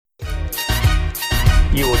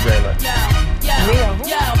Evil Dreamer.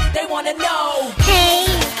 Yo, they wanna know. Hey,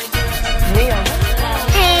 Neo.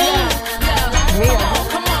 hey, Neo.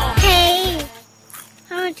 Come on. hey.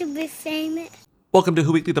 I want to be famous. Welcome to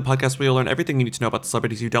Who Weekly, the podcast where you'll learn everything you need to know about the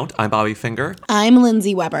celebrities you don't. I'm Bobby Finger. I'm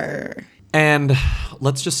Lindsay Weber. And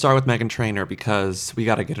let's just start with Meghan Trainor because we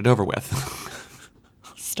got to get it over with.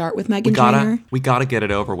 Start with Meghan Trainor. We gotta get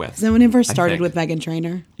it over with. Has anyone ever started think. with Meghan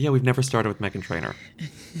Trainor? Yeah, we've never started with Meghan Trainor.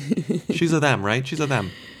 She's a them, right? She's a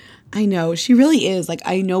them. I know. She really is. Like,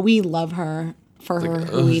 I know we love her for her she's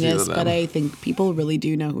a hooiness, them. but I think people really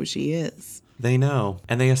do know who she is. They know.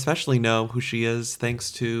 And they especially know who she is thanks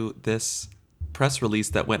to this press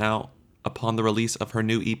release that went out upon the release of her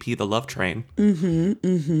new EP, The Love Train.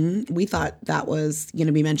 We thought that was going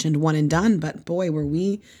to be mentioned one and done, but boy, were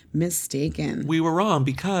we mistaken. We were wrong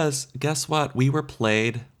because guess what? We were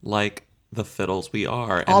played like the fiddles we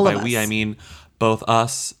are. And All by of we, us. I mean both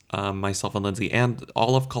us, myself and Lindsay, and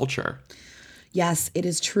all of culture. Yes, it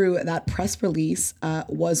is true. That press release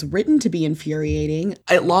was written to be infuriating.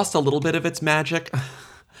 It lost a little bit of its magic.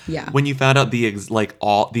 Yeah. When you found out the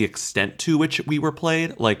extent to which we were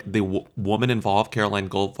played, like the woman involved, Caroline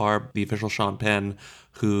Goldfarb, the official Sean Penn,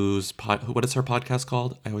 what is her podcast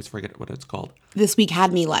called? I always forget what it's called. This Week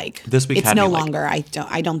Had Me Like. This Week it's Had no Me Like. longer.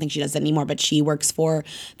 I don't think she does it anymore, but she works for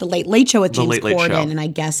the Late Late Show with James Late Late Corden, Show. and I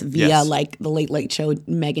guess via Yes. like the Late Late Show,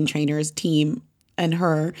 Meghan Trainor's team and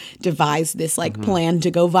her devised this like plan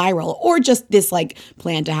to go viral, or just this like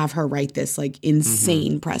plan to have her write this like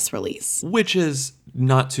insane press release. Which is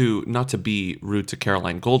not to be rude to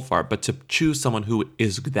Caroline Goldfarb, but to choose someone who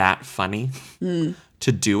is that funny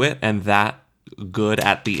to do it and that good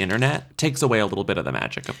at the internet takes away a little bit of the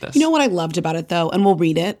magic of this. You know what I loved about it though, and we'll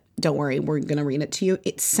read it. Don't worry, we're gonna read it to you.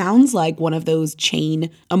 It sounds like one of those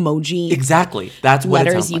chain emoji Exactly. That's what it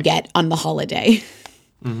letters sounds you like. get on the holiday.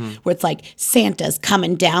 Where it's like Santa's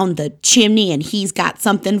coming down the chimney and he's got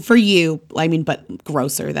something for you. I mean, but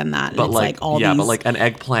grosser than that. But and it's like, all yeah, these but like an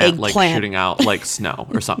eggplant like eggplant. shooting out like snow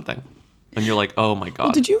or something. And you're like, oh my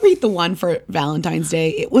God. Did you read the one for Valentine's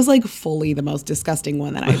Day? It was like fully the most disgusting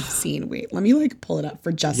one that I've seen. Wait, let me like pull it up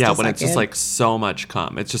for just a Yeah, second. when it's just like so much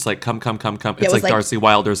cum. It's just like cum. it It's was like like- Darcy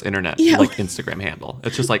Wilder's internet Yeah. like Instagram handle.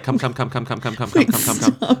 It's just like cum.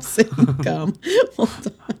 Stop saying gum. Hold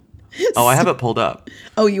on. Oh, I have it pulled up.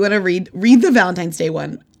 Oh, you want to read the Valentine's Day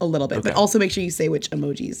one a little bit, but Okay. also make sure you say which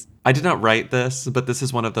emojis. I did not write this, but this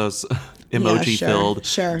is one of those emoji filled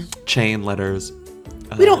Sure. chain letters.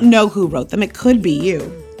 We don't know who wrote them. It could be you.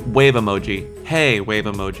 Wave emoji. Hey, wave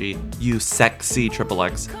emoji. You sexy triple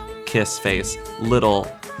X. Kiss face. Little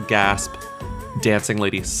gasp. Dancing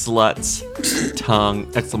lady. Sluts. Tongue.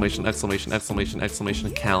 Exclamation, exclamation, exclamation,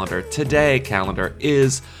 exclamation. Calendar. Today, calendar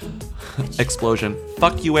is explosion.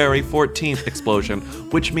 Fuckuary 14th explosion,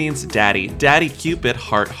 which means daddy. Daddy Cupid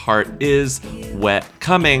heart is wet.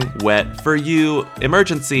 Coming wet for you.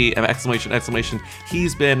 Emergency. Exclamation, exclamation.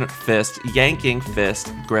 He's been yanking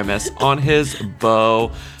fist grimace on his bow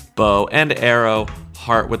and arrow.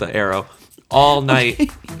 Heart with an arrow. All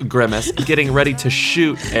night, grimace, getting ready to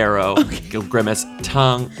shoot arrow, grimace,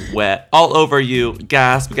 tongue wet, all over you,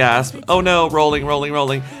 gasp, oh no, rolling,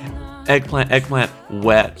 eggplant,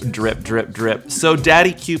 wet, drip. So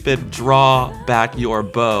Daddy Cupid, draw back your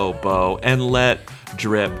bow, and let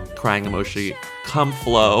drip, crying emoji, come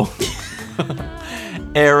flow.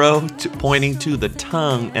 Arrow pointing to the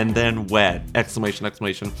tongue and then wet,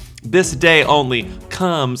 exclamation. This day only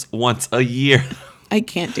comes once a year. I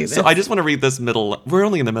can't do this. So I just want to read this middle. We're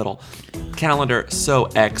only in the middle. Calendar, so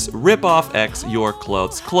X, rip off X, your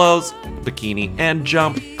clothes, bikini, and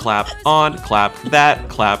jump, clap, on, clap, that,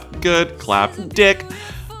 clap, good, clap, dick,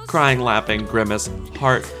 crying, laughing, grimace,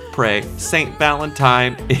 heart, pray, Saint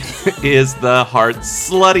Valentine is the heart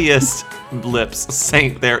sluttiest lips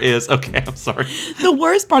saint there is. Okay, I'm sorry. The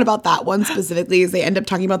worst part about that one specifically is they end up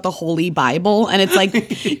talking about the Holy Bible, and it's like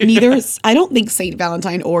neither. I don't think Saint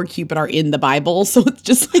Valentine or Cupid are in the Bible, so it's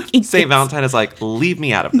just like Saint Valentine is like, leave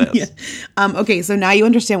me out of this. Yeah. Okay, so now you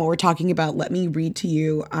understand what we're talking about. Let me read to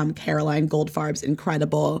you Caroline Goldfarb's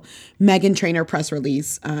incredible Meghan Trainor press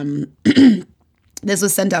release. This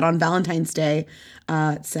was sent out on Valentine's Day.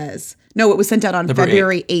 It says it was sent out on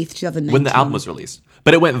February 8th, 2019. When the album was released.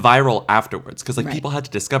 But it went viral afterwards because like Right. people had to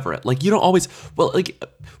discover it. Like you don't always like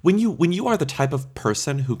when you are the type of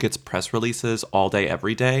person who gets press releases all day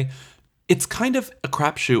every day, it's kind of a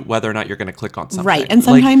crapshoot whether or not you're going to click on something. Right, and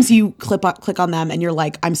Like, sometimes you click on them and you're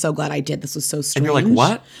like, I'm so glad I did. This was so strange. and you're like,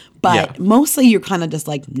 what? But Yeah. mostly you're kind of just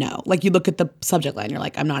like, no. Like you look at the subject line, you're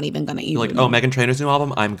like, I'm not even going to even. You're like, oh, Meghan Trainor's new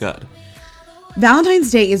album, I'm good.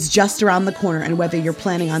 Valentine's Day is just around the corner, and whether you're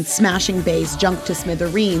planning on smashing bass, junk to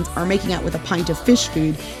smithereens, or making out with a pint of fish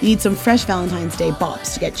food, you need some fresh Valentine's Day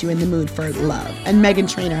bops to get you in the mood for love. And Meghan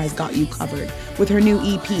Trainor has got you covered with her new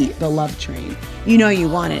EP, The Love Train. You know you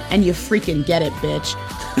want it, and you freaking get it, bitch.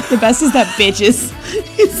 The best is that bitch is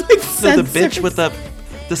like So the bitch censored. with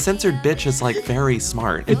the censored bitch is like very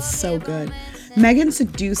smart. It's so good. Megan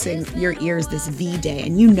seducing your ears this V-Day,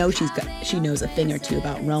 and you know she knows a thing or two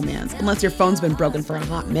about romance. Unless your phone's been broken for a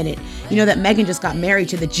hot minute. You know that Megan just got married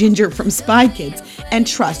to the ginger from Spy Kids. And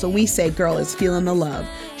trust, when we say girl is feeling the love,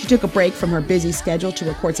 she took a break from her busy schedule to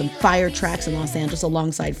record some fire tracks in Los Angeles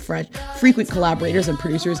alongside frequent collaborators and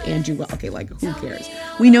producers Andrew. Okay, like who cares?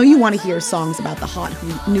 We know you want to hear songs about the hot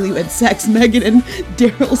newlywed sex Megan and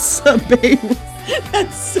Daryl Sabera.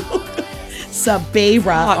 That's so good. Sabera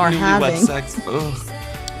Hot are newlywed having. sex. Ugh.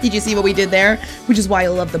 Did you see what we did there? Which is why I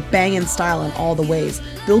love the bangin' style in all the ways.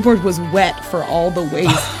 Billboard was wet for all the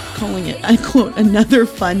ways, calling it, I quote, another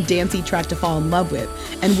fun dancey track to fall in love with.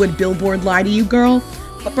 And would Billboard lie to you, girl?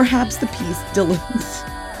 But perhaps the piece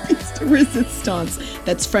de resistance,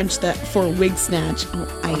 that's French for wig snatch,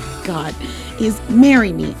 oh my god, is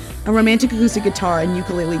Marry Me, a romantic acoustic guitar and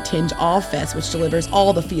ukulele tinge all fest which delivers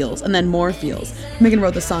all the feels and then more feels. Megan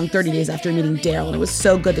wrote the song 30 days after meeting Daryl, and it was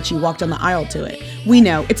so good that she walked down the aisle to it. We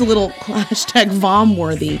know it's a little hashtag vom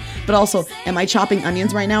worthy, but also, am I chopping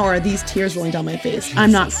onions right now, or are these tears rolling down my face? Jesus.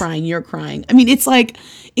 I'm not crying, you're crying. I mean, it's like,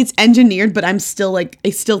 it's engineered, but I'm still like, I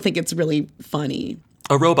still think it's really funny.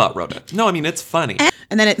 A robot wrote it. No, I mean, it's funny.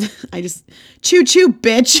 And then I just, choo choo,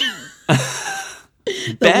 bitch.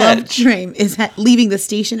 The love train is leaving the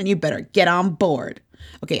station, and you better get on board.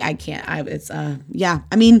 Okay, I can't.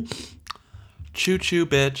 I mean, Choo choo,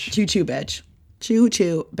 bitch. choo choo, bitch. Choo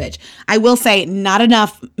choo, bitch. I will say, not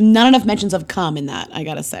enough mentions of cum in that, I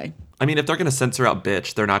gotta say. I mean, if they're gonna censor out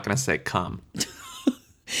bitch, they're not gonna say cum.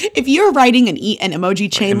 If you're writing an emoji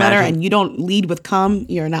chain letter imagine. and you don't lead with cum,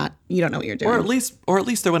 you don't know what you're doing. Or at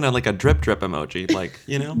least throw in like a drip drip emoji, like,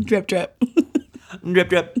 you know, Drip, drip. drip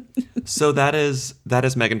drip. So that is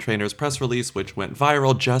Meghan Trainor's press release, which went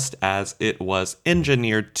viral just as it was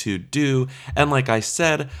engineered to do. And like I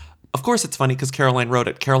said, of course it's funny because Caroline wrote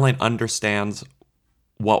it. Caroline understands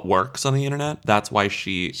what works on the internet. That's why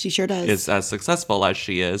she sure does. is as successful as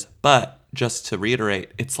she is. But just to reiterate,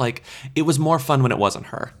 it's like it was more fun when it wasn't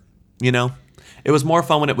her, you know? It was more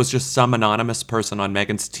fun when it was just some anonymous person on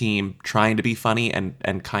Meghan's team trying to be funny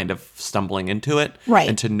and kind of stumbling into it. Right.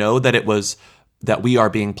 And to know that we are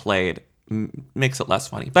being played makes it less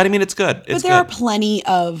funny. But I mean, it's good. It's But there are good. plenty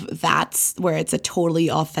of that's where it's a totally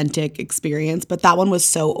authentic experience. But that one was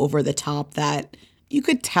so over the top that you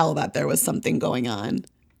could tell that there was something going on,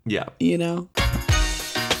 Yeah. you know?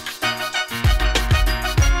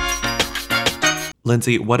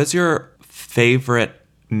 Lindsay, what is your favorite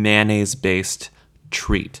mayonnaise-based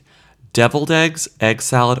treat? Deviled eggs, egg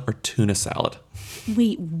salad, or tuna salad?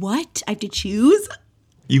 Wait, what? I have to choose?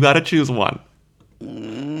 You got to choose one.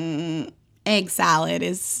 Egg salad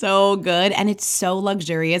is so good, and it's so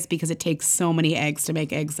luxurious because it takes so many eggs to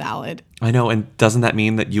make egg salad. I know, and doesn't that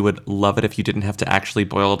mean that you would love it if you didn't have to actually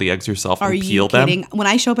boil the eggs yourself Are and you peel them? kidding? When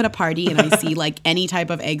I show up at a party and I see like any type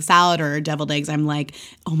of egg salad or deviled eggs, I'm like,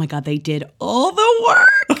 oh my God, they did all the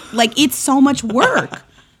work. Like, it's so much work.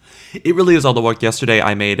 It really is all the work. Yesterday,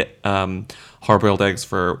 I made hard-boiled eggs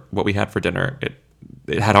for what we had for dinner.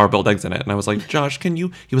 It had hard-boiled eggs in it. And I was like, Josh, can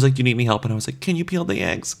you? He was like, do you need me help? And I was like, can you peel the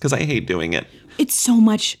eggs? Because I hate doing it. It's so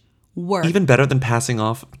much work. Even better than passing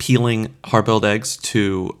off peeling hard-boiled eggs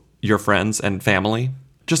to your friends and family,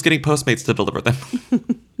 just getting Postmates to deliver them.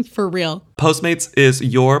 For real. Postmates is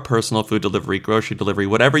your personal food delivery, grocery delivery,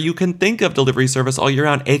 whatever you can think of delivery service all year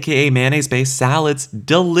round, aka mayonnaise-based salads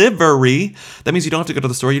delivery. That means you don't have to go to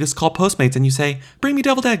the store. You just call Postmates and you say, bring me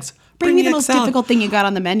deviled eggs. Bring me the egg most salad. difficult thing you got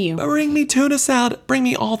on the menu. Bring me tuna salad. Bring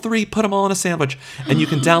me all three. Put them all in a sandwich. And you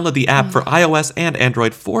can download the app for iOS and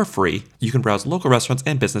Android for free. You can browse local restaurants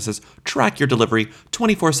and businesses, track your delivery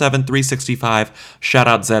 24/7, 365. Shout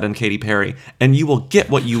out Zed and Katy Perry. And you will get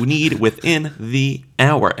what you need within the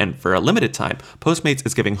hour. And for a limited time, Postmates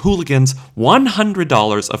is giving hooligans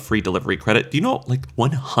 $100 of free delivery credit. Do you know, like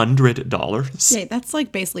 $100? Yeah, that's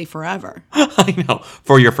like basically forever. I know.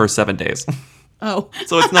 For your first 7 days. Oh.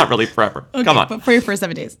 So it's not really forever. Okay, Come on. but for your first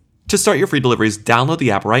 7 days. To start your free deliveries, download the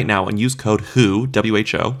app right now and use code WHO,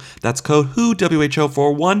 W-H-O. That's code WHO, W-H-O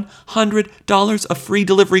for $100 of free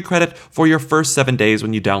delivery credit for your first 7 days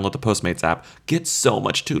when you download the Postmates app. Get so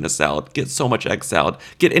much tuna salad. Get so much egg salad.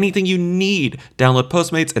 Get anything you need. Download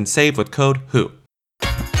Postmates and save with code WHO.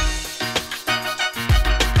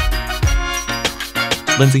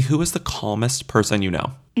 Lindsay, who is the calmest person you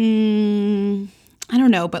know? I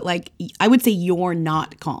don't know, but like I would say you're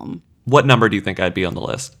not calm. What number do you think I'd be on the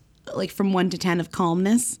list? Like from 1 to 10 of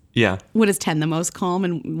calmness. Yeah. What is 10 the most calm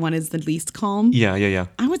and 1 is the least calm? Yeah.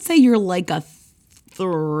 I would say you're like a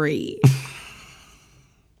 3.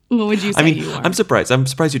 What would you say I mean, you are? I'm surprised. I'm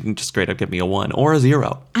surprised you didn't just straight up give me a 1 or a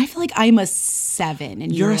 0. I feel like I'm a 7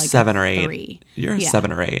 and You're you're a like 7 or 8. 3. You're a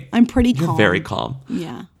 7 or 8. I'm pretty You're calm. very calm.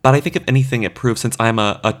 Yeah. But I think if anything, it proves since I'm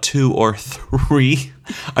a 2 or 3,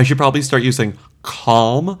 I should probably start using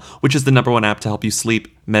Calm, which is the number 1 app to help you sleep,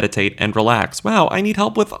 meditate, and relax. Wow, I need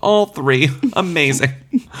help with all 3. Amazing.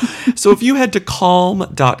 So if you head to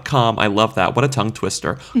calm.com, I love that. What a tongue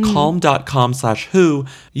twister. Calm.com/who,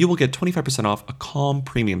 you will get 25% off a Calm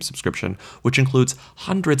premium subscription, which includes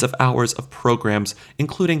hundreds of hours of programs,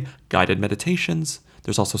 including guided meditations.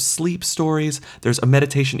 There's also sleep stories. There's a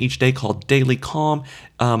meditation each day called Daily Calm.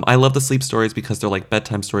 I love the sleep stories because they're like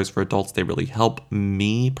bedtime stories for adults. They really help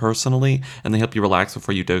me personally, and they help you relax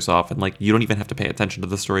before you doze off. And like you don't even have to pay attention to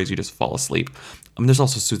the stories; you just fall asleep. There's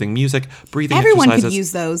also soothing music, breathing Everyone exercises. could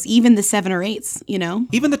use those, even the 7 or 8s, you know?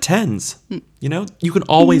 Even the 10s. You know, you can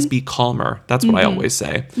always be calmer. That's what I always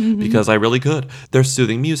say because I really could. There's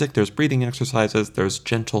soothing music, there's breathing exercises, there's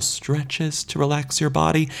gentle stretches to relax your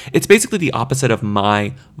body. It's basically the opposite of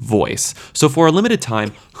my voice. So for a limited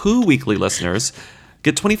time, Who Weekly listeners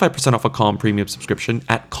get 25% off a Calm premium subscription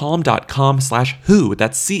at calm.com/who.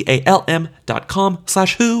 That's CALM.com/who,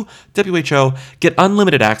 WHO. Get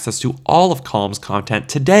unlimited access to all of Calm's content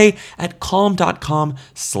today at calm.com/who.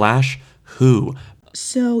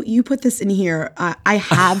 So you put this in here. I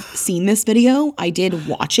have seen this video. I did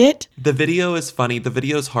watch it. The video is funny. The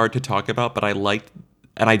video is hard to talk about, but I liked,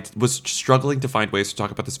 and I was struggling to find ways to talk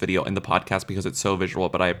about this video in the podcast because it's so visual,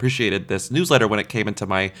 but I appreciated this newsletter when it came into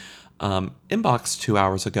my inbox 2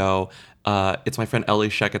 hours ago. It's my friend Ellie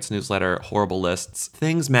Sheckett's newsletter, Horrible Lists.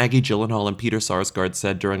 Things Maggie Gyllenhaal and Peter Sarsgaard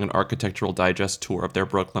said during an Architectural Digest tour of their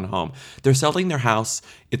Brooklyn home. They're selling their house.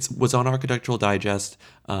 It was on Architectural Digest.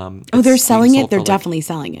 They're selling it? They're definitely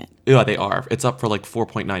selling it. Yeah, they are. It's up for like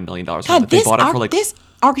 $4.9 million. God, They bought it for like... this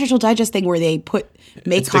Architectural Digest thing where they make It's a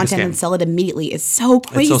big content scam. and sell it immediately is so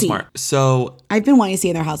crazy. It's so smart. So I've been wanting to see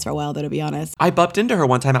in their house for a while, though, to be honest. I bumped into her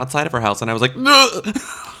one time outside of her house, and I was like, "Ugh."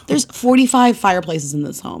 There's 45 fireplaces in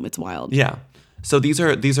this home. It's wild. Yeah. So these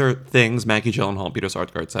are things Maggie Gyllenhaal and Peter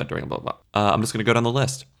Sarsgaard said during blah, blah, blah. I'm just going to go down the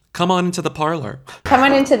list. Come on into the parlor. Come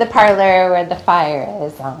on into the parlor where the fire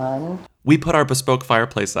is on. We put our bespoke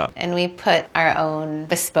fireplace up. And we put our own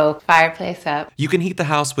bespoke fireplace up. You can heat the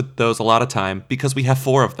house with those a lot of time because we have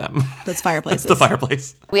 4 of them. That's fireplaces. That's the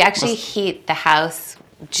fireplace. We actually heat the house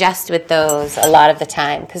just with those a lot of the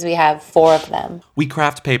time because we have 4 of them. We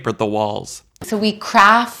craft papered the walls. So we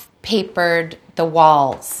craft papered the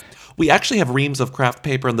walls. We actually have reams of craft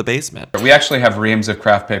paper in the basement. We actually have reams of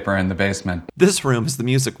craft paper in the basement. This room is the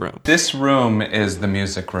music room. This room is the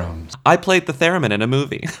music room. I played the theremin in a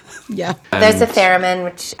movie. Yeah. There's a theremin,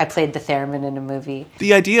 which I played the theremin in a movie.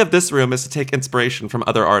 The idea of this room is to take inspiration from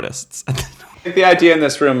other artists. The idea in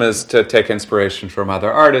this room is to take inspiration from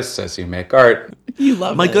other artists as you make art. You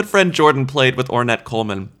love My it. good friend Jordan played with Ornette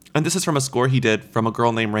Coleman, and this is from a score he did from A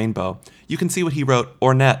Girl Named Rainbow. You can see what he wrote,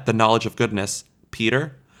 Ornette, the knowledge of goodness.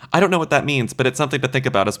 Peter? I don't know what that means, but it's something to think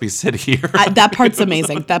about as we sit here. That part's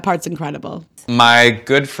amazing. That part's incredible. My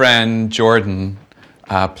good friend Jordan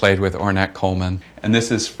played with Ornette Coleman, and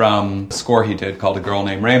this is from a score he did called A Girl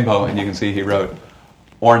Named Rainbow, and you can see he wrote,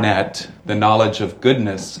 Ornette, the knowledge of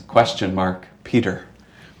goodness, ? Peter.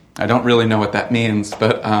 I don't really know what that means,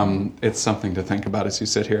 but it's something to think about as you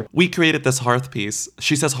sit here. We created this hearth piece.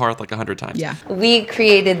 She says hearth like 100 times. Yeah. We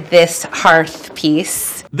created this hearth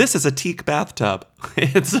piece. This is a teak bathtub.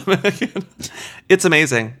 It's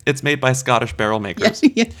amazing. It's made by Scottish barrel makers.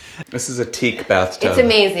 Yeah. This is a teak bathtub. It's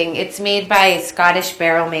amazing. It's made by Scottish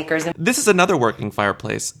barrel makers. This is another working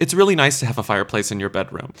fireplace. It's really nice to have a fireplace in your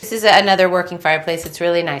bedroom. This is another working fireplace. It's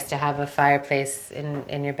really nice to have a fireplace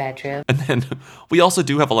in your bedroom. And then we also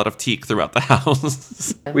do have a lot of teak throughout the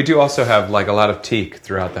house. We do also have like a lot of teak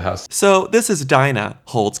throughout the house. So this is Dinah,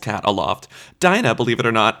 holds cat aloft. Dinah, believe it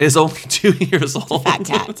or not, is only 2 years old. Fat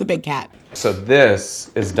cat. It's a big cat. So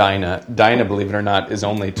this is Dinah. Dinah, believe it or not, is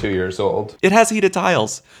only 2 years old. It has heated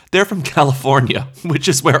tiles. They're from California, which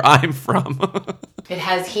is where I'm from. It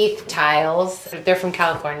has heath tiles. They're from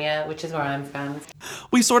California, which is where I'm from.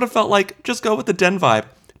 We sort of felt like, just go with the den vibe.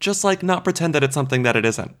 Just like not pretend that it's something that it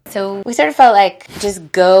isn't. So we sort of felt like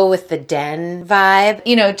just go with the den vibe,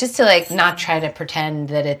 you know, just to like not try to pretend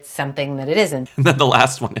that it's something that it isn't. And then the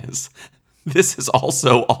last one is, this is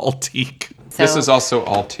also all teak. So This is also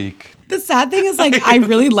all teak. The sad thing is, like, I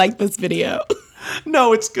really like this video.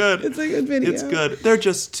 No, it's good. It's a good video. It's good. They're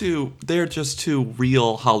just two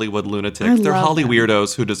real Hollywood lunatics. I They're love Holly them.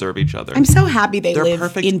 weirdos who deserve each other. I'm so happy They're live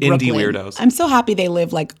perfect in Brooklyn. indie weirdos. I'm so happy they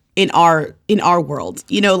live like in our world.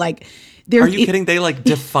 You know, like they're Are you kidding? They like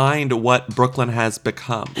defined what Brooklyn has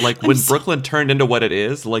become. Like when Brooklyn turned into what it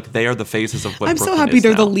is, like they are the faces of what I'm Brooklyn so happy is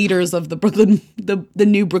they're now. the leaders of the Brooklyn, the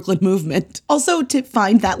new Brooklyn movement. Also, to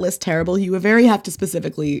find that list terrible, you would very have to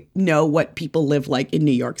specifically know what people live like in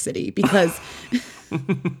New York City because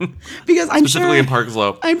I'm Specifically sure in Park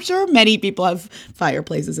Slope. I'm sure many people have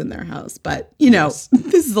fireplaces in their house, but you know, Yes.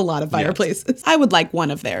 this is a lot of fireplaces. I would like one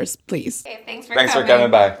of theirs, please. Okay, thanks for Thanks coming. for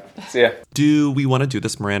coming by. See ya. Do we want to do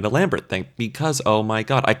this Miranda Lambert thing? Because oh my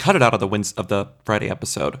god, I cut it out of the Friday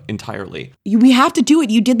episode entirely. We have to do it.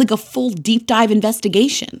 You did like a full deep dive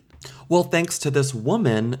investigation. Well, thanks to this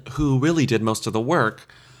woman who really did most of the work,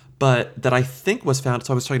 but that I think was found.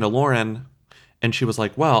 So I was talking to Lauren, and she was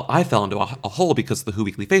like, well, I fell into a hole because of the Who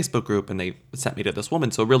Weekly Facebook group, and they sent me to this woman.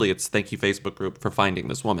 So really, it's thank you, Facebook group, for finding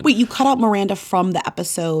this woman. Wait, you cut out Miranda from the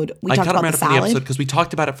episode. We I talked cut about Miranda the from the salad. episode because we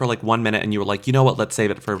talked about it for like 1 minute, and you were like, you know what, let's save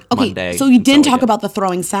it for Okay, Monday. so you And didn't we talk did. about the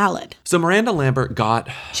throwing salad. So Miranda Lambert got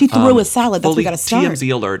She threw a salad. That's where we fully got to start.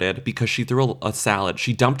 TMZ alerted because she threw a salad.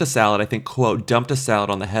 She dumped a salad, I think, quote, dumped a salad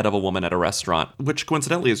on the head of a woman at a restaurant, which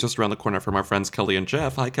coincidentally is just around the corner from our friends Kelly and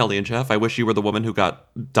Jeff. Hi, Kelly and Jeff. I wish you were the woman who got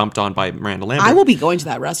dumped on by Miranda Lambert. I will be going to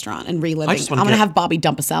that restaurant and reliving. I just I'm wanna going to get- have Bobby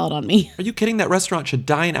dump a salad on me. Are you kidding? That restaurant should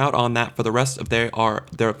dine out on that for the rest of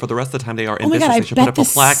for the rest of the time they are in Oh my business. God, I They should bet put the up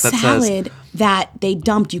a plaque that says, salad that they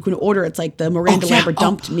dumped, you can order. It's like the Miranda yeah. Lambert Oh.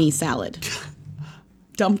 dumped me salad.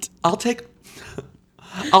 Dumped.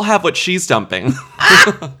 I'll have what she's dumping.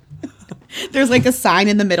 There's like a sign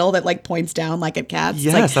in the middle that like points down like at Cats. It's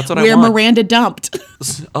Yes, like, that's what I where want. Miranda dumped.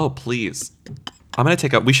 Oh, please.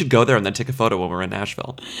 We should go there and then take a photo when we're in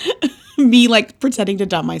Nashville. Me like pretending to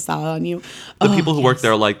dump my salad on you. The people who work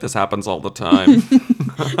there are like, this happens all the time.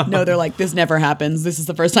 No, they're like, this never happens. This is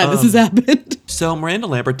the first time Um, this has happened. So Miranda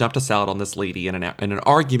Lambert dumped a salad on this lady in an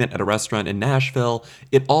argument at a restaurant in Nashville.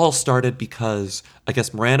 It all started because I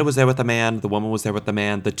guess Miranda was there with a man, the woman was there with the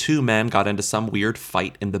man. The two men got into some weird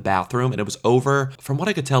fight in the bathroom, and it was over, from what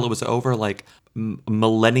I could tell, it was over like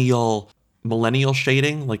millennial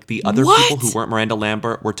shading. Like the other What? people who weren't Miranda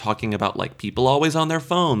Lambert were talking about like people always on their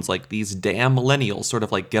phones, like these damn millennials, sort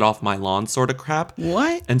of like get off my lawn sort of crap.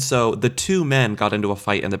 What? And so the two men got into a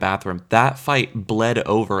fight in the bathroom. That fight bled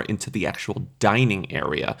over into the actual dining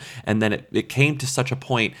area. And then it came to such a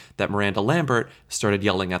point that Miranda Lambert started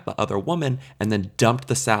yelling at the other woman and then dumped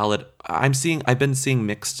the salad. I've been seeing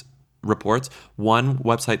mixed reports. One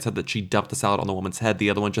website said that she dumped the salad on the woman's head. The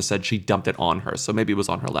other one just said she dumped it on her. So maybe it was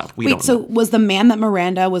on her lap. We Wait, don't so know. was the man that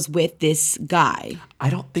Miranda was with this guy? I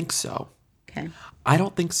don't think so. Okay. I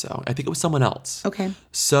don't think so. I think it was someone else. Okay.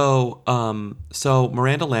 So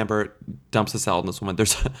Miranda Lambert dumps the salad on this woman.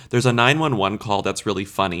 There's a 911 call that's really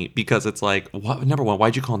funny because it's like, what, number one,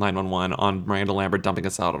 why'd you call 911 on Miranda Lambert dumping a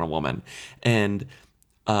salad on a woman? And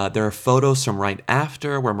there are photos from right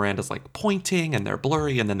after where Miranda's like pointing and they're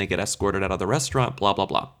blurry and then they get escorted out of the restaurant, blah, blah,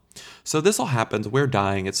 blah. So this all happens. We're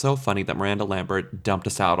dying. It's so funny that Miranda Lambert dumped a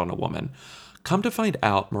salad on a woman. Come to find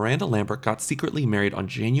out, Miranda Lambert got secretly married on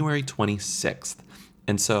January 26th.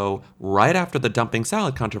 And so right after the dumping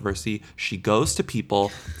salad controversy, she goes to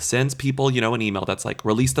people, sends people, an email that's like,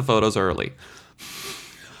 release the photos early.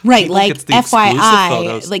 Right, People like gets the exclusive FYI,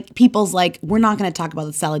 photos. like people's like, we're not going to talk about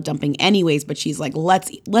the salad dumping anyways, but she's like, let's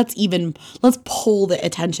pull the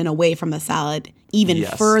attention away from the salad even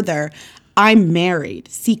Yes. further. I'm married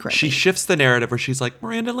secretly. She shifts the narrative where she's like,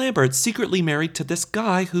 Miranda Lambert secretly married to this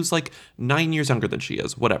guy who's like 9 years younger than she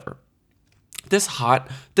is, whatever. This hot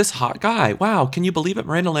guy. Wow, can you believe it?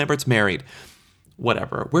 Miranda Lambert's married.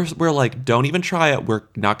 Whatever. We're like, don't even try it. We're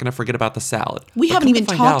not going to forget about the salad. We But haven't come to even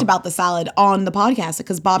find talked out- about the salad on the podcast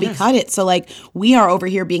because Bobby Yes. cut it. So like we are over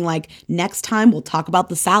here being like, next time we'll talk about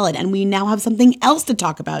the salad, and we now have something else to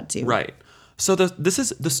talk about too. Right. So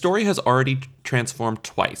the story has already transformed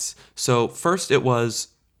twice. So first it was,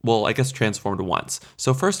 well, I guess transformed once.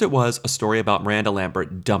 So first it was a story about Miranda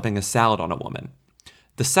Lambert dumping a salad on a woman.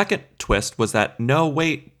 The second twist was that, no,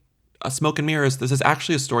 wait, smoke and mirrors, this is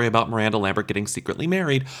actually a story about Miranda Lambert getting secretly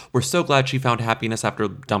married. We're so glad she found happiness after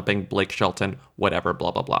dumping Blake Shelton, whatever,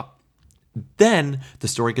 blah, blah, blah. Then the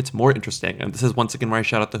story gets more interesting. And this is once again where I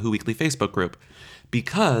shout out the Who Weekly Facebook group.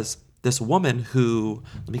 Because this woman who,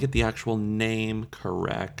 let me get the actual name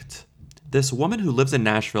correct. This woman who lives in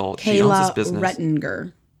Nashville, she owns this Kayla business.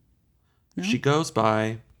 Rettinger. She goes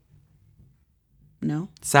by No.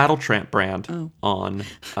 Saddle Tramp brand Oh. on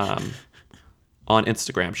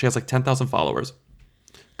Instagram. She has like 10,000 followers.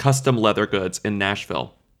 Custom leather goods in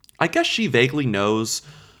Nashville. I guess she vaguely knows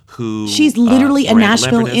who She's literally a Miranda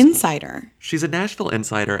Nashville Lambert is. insider. She's a Nashville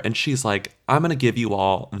insider, and she's like, I'm gonna give you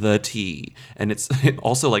all the tea. And it's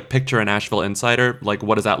also like, picture a Nashville insider. Like,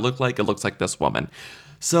 what does that look like? It looks like this woman.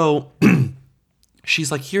 So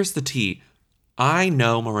she's like, here's the tea. I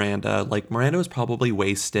know Miranda. Like, Miranda was probably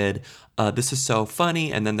wasted. This is so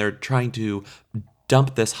funny. And then they're trying to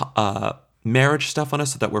dump this marriage stuff on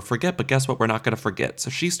us so that we'll forget. But guess what? We're not going to forget. So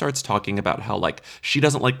she starts talking about how, like, she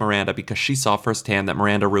doesn't like Miranda because she saw firsthand that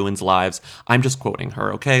Miranda ruins lives. I'm just quoting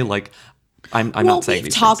her, okay? Like, I'm not saying we've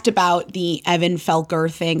these talked things. about the Evan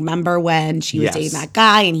Felker thing. Remember when she was Yes. dating that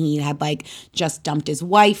guy and he had like just dumped his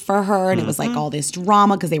wife for her and it was like all this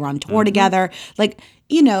drama because they were on tour together. Like,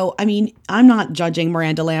 you know, I mean, I'm not judging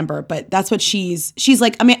Miranda Lambert, but that's what she's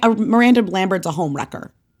like. I mean, Miranda Lambert's a home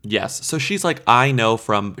wrecker. Yes. So she's like, I know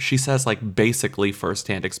from, she says like basically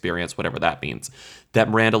firsthand experience, whatever that means, that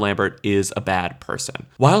Miranda Lambert is a bad person.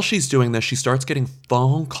 While she's doing this, she starts getting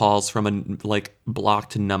phone calls from a like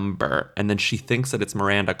blocked number. And then she thinks that it's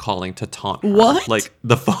Miranda calling to taunt her. What? Like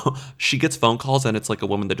the phone, she gets phone calls and it's like a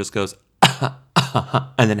woman that just goes,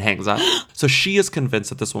 and then hangs up. So she is convinced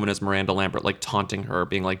that this woman is Miranda Lambert, like taunting her,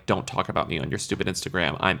 being like, don't talk about me on your stupid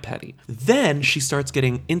Instagram. I'm petty. Then she starts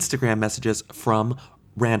getting Instagram messages from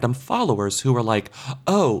random followers who are like,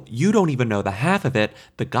 oh, you don't even know the half of it.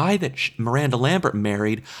 The guy that Miranda Lambert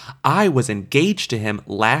married, I was engaged to him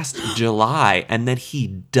last July, and then he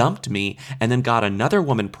dumped me and then got another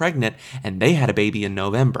woman pregnant, and they had a baby in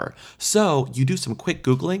November. So you do some quick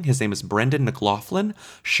Googling. His name is Brendan McLaughlin.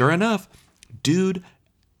 Sure enough, dude,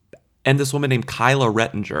 and this woman named Kyla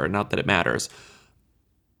Rettinger, not that it matters,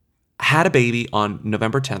 had a baby on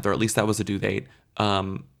November 10th, or at least that was the due date.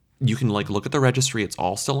 You can like look at the registry. It's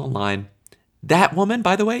all still online. That woman,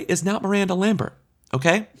 by the way, is not Miranda Lambert.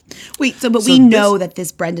 Okay? Wait, but So we know that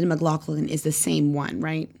this Brendan McLaughlin is the same one,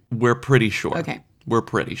 right? We're pretty sure. Okay. We're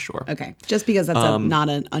pretty sure. Okay. Just because that's not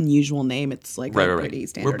an unusual name, it's like a pretty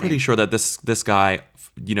standard We're pretty name. sure that this guy,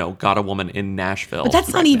 you know, got a woman in Nashville. But that's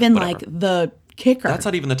not pregnant, even whatever. like the kicker. That's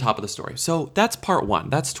not even the top of the story. So that's part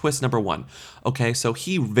one. That's twist number one. Okay, so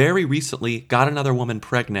he very recently got another woman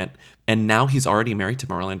pregnant, and now he's already married to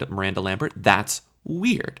Miranda Lambert. That's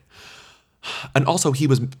weird. And also, he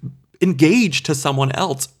was engaged to someone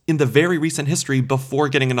else in the very recent history before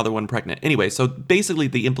getting another one pregnant. Anyway, so basically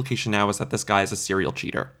the implication now is that this guy is a serial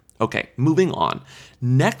cheater. Okay, moving on.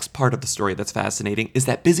 Next part of the story that's fascinating is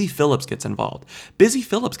that Busy Phillips gets involved. Busy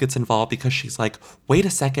Phillips gets involved because she's like, wait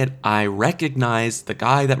a second, I recognize the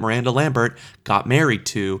guy that Miranda Lambert got married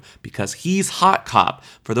to because he's Hot Cop.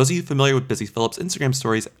 For those of you familiar with Busy Phillips' Instagram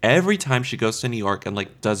stories, every time she goes to New York and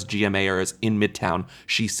like does GMA or is in Midtown,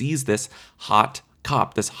 she sees this hot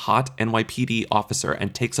cop, this hot NYPD officer,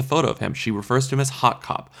 and takes a photo of him. She refers to him as Hot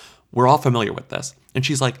Cop. We're all familiar with this. And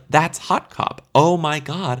she's like, that's Hot Cop. Oh my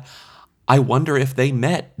God. I wonder if they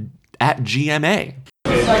met at GMA.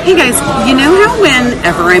 Hey guys, you know how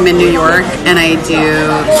whenever I'm in New York and I do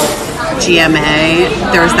GMA,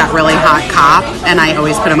 there's that really hot cop, and I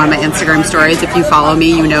always put him on my Instagram stories. If you follow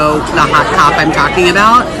me, you know the hot cop I'm talking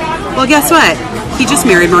about. Well, guess what? He just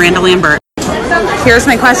married Miranda Lambert. Here's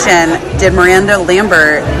my question. Did Miranda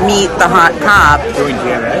Lambert meet the hot cop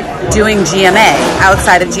doing GMA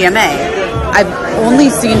outside of GMA? I've only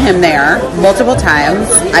seen him there multiple times.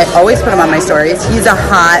 I always put him on my stories. He's a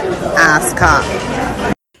hot ass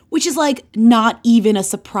cop. Which is like not even a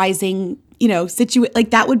surprising, you know, situation.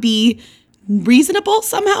 Like that would be reasonable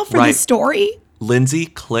somehow for the Right. story. Lindsay,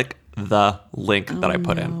 click the link that I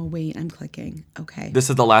put in. Oh, wait, I'm clicking. Okay. This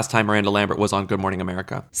is the last time Miranda Lambert was on Good Morning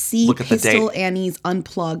America. See Look at the Pistol date. Annie's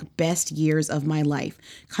Unplug Best Years of My Life.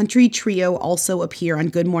 Country Trio also appear on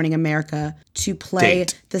Good Morning America to play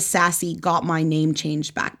Date. the sassy Got My Name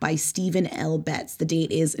Changed Back by Stephen L. Betts. The date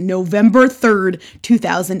is November 3rd,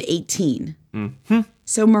 2018.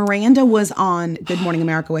 So Miranda was on Good Morning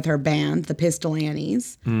America with her band, the Pistol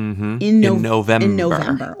Annies, in November. In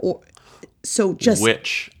November. So just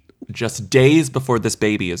Just days before this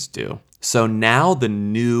baby is due. So now the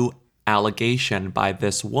new allegation by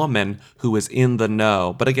this woman who is in the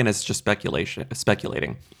know, but again, it's just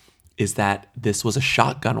speculating, is that this was a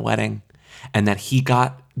shotgun wedding and that he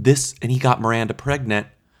got this and he got Miranda pregnant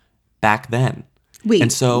back then. Wait,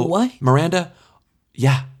 and so what? Miranda,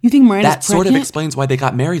 yeah. You think Miranda's that sort of pregnant? explains why they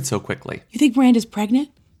got married so quickly. You think Miranda's pregnant?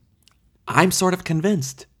 I'm sort of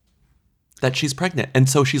convinced that she's pregnant. And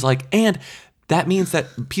so she's like, and that means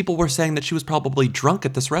that people were saying that she was probably drunk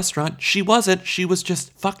at this restaurant. She wasn't. She was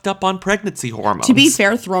just fucked up on pregnancy hormones. To be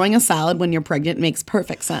fair, throwing a salad when you're pregnant makes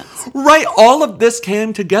perfect sense. Right. All of this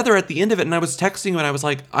came together at the end of it. And I was texting you and I was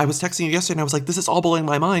texting you yesterday and I was like, this is all blowing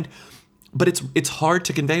my mind. but it's hard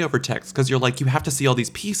to convey over text because you're like, you have to see all these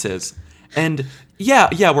pieces. And yeah,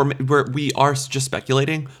 we are just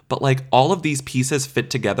speculating, but like all of these pieces fit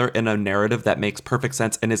together in a narrative that makes perfect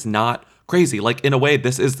sense and is not crazy. Like in a way,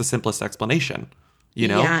 this is the simplest explanation. You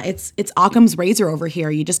know? Yeah, it's Occam's razor over here.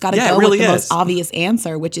 You just got to go really with the is. most obvious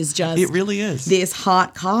answer, which is just It really is. this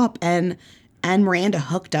hot cop and Miranda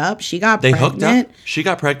hooked up. She got They pregnant. hooked up. She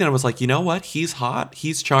got pregnant and was like, you know what? He's hot.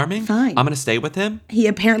 He's charming. Fine. I'm going to stay with him. He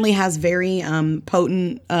apparently has very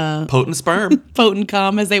potent Potent sperm. potent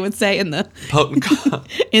cum, as they would say in the Potent.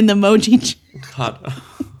 in the emoji. God.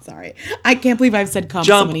 Sorry, I can't believe I've said cum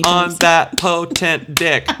so many Jump on times. that potent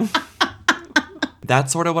dick.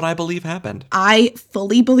 That's sort of what I believe happened. I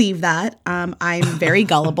fully believe that. I'm very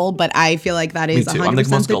gullible, but I feel like that is too. I'm the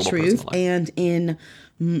 100% most the gullible person truth. alive. And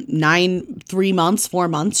in 4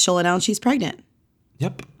 months, she'll announce she's pregnant.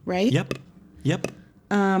 Yep. Right? Yep.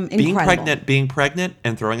 Incredible. Being pregnant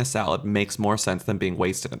and throwing a salad makes more sense than being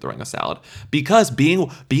wasted and throwing a salad. Because being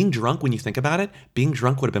drunk, when you think about it, being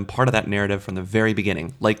drunk would have been part of that narrative from the very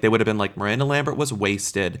beginning. Like they would have been like, Miranda Lambert was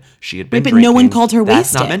wasted. She had been Right, but drinking. no one called her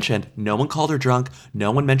That's not wasted. mentioned. No one called her drunk.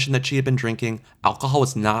 No one mentioned that she had been drinking. Alcohol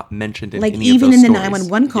was not mentioned in Like any of even those in the stories.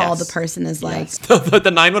 911 call, Yes. the person is like, Yes.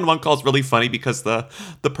 The 911 call is really funny because the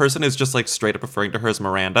person is just like straight up referring to her as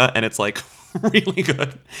Miranda, and it's like really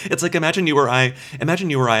good. It's like imagine you or I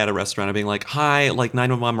at a restaurant and being like, "Hi, like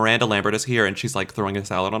 911 Miranda Lambert is here," and she's like throwing a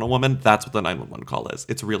salad on a woman. That's what the 911 call is.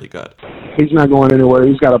 It's really good. He's not going anywhere.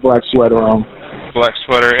 He's got a black sweater on. Black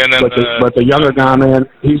sweater, and then But the younger guy, man,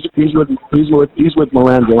 he's with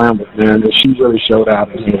Miranda Lambert, man. She really showed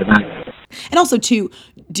out in here tonight. and also to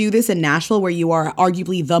do this in Nashville where you are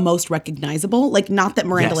arguably the most recognizable. Like not that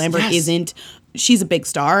Miranda Yes, Lambert yes. isn't. She's a big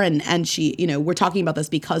star, and she, we're talking about this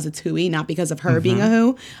because it's Huey, not because of her being a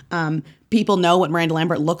Who. People know what Miranda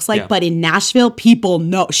Lambert looks like, Yeah. but in Nashville, people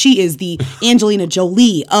know she is the Angelina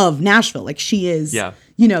Jolie of Nashville. Like she is. Yeah,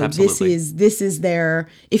 This absolutely. is their.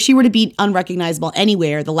 If she were to be unrecognizable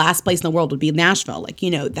anywhere, the last place in the world would be Nashville. Like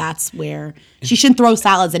that's where she shouldn't throw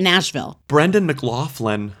salads in Nashville. Brendan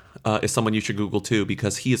McLaughlin is someone you should Google too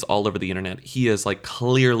because he is all over the internet. He is like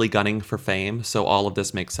clearly gunning for fame, so all of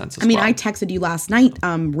this makes sense as I mean, well. I texted you last night.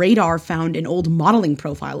 Radar found an old modeling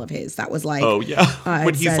profile of his that was like, Oh yeah, when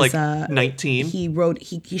it he's says, like 19.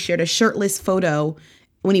 he shared a shirtless photo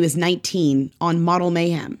when he was 19 on Model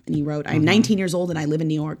Mayhem, and he wrote, Mm-hmm. "I'm 19 years old and I live in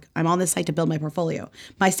New York. I'm on this site to build my portfolio.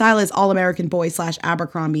 My style is all American boy /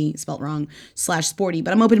 Abercrombie spelt wrong / sporty,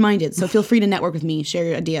 but I'm open minded. So feel free to network with me, share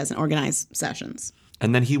your ideas, and organize sessions."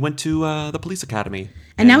 And then he went to the police academy.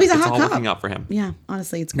 And now he's a it's hot all cop. working out for him. Yeah,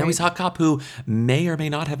 honestly, it's great. Now he's a hot cop who may or may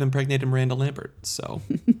not have impregnated Miranda Lambert. So,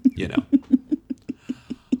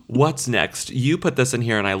 What's next? You put this in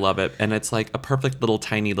here and I love it. And it's like a perfect little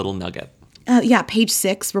tiny little nugget. Page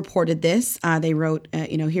 6 reported this. They wrote,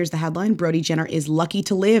 here's the headline: Brody Jenner is lucky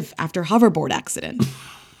to live after hoverboard accident.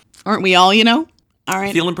 Aren't we all, All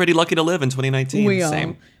right. Feeling pretty lucky to live in 2019. We all.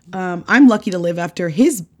 Same. I'm lucky to live after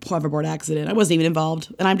his hoverboard accident. I wasn't even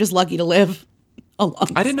involved, and I'm just lucky to live along.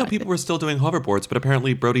 I didn't know people were still doing hoverboards, but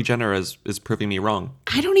apparently Brody Jenner is proving me wrong.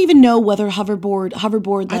 I don't even know whether hoverboard.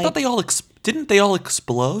 Like, I thought they all didn't they all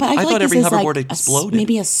explode? But I, feel thought like every this is hoverboard like exploded.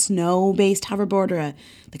 maybe a snow-based hoverboard or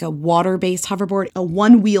a water-based hoverboard, a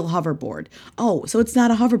one-wheel hoverboard. Oh, so it's not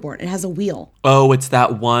a hoverboard; it has a wheel. Oh, it's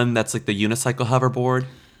that one that's like the unicycle hoverboard.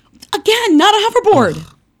 Again, not a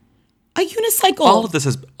hoverboard. A unicycle. All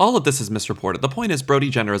of this is misreported. The point is Brody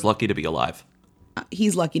Jenner is lucky to be alive.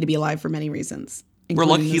 He's lucky to be alive for many reasons. We're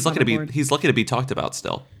lucky. including He's this lucky hoverboard. he's lucky to be talked about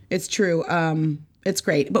still. It's true. It's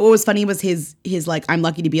great. But what was funny was his like "I'm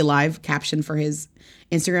lucky to be alive" caption for his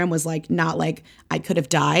Instagram was like not like "I could have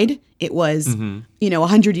died." It was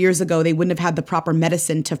 100 years ago they wouldn't have had the proper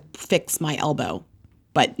medicine to fix my elbow,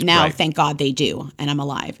 but now Right. thank God they do, and I'm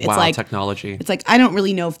alive. It's Wow, like technology. It's like I don't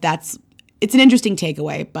really know if that's. It's an interesting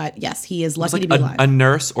takeaway, but yes, he is It was lucky like to be alive. a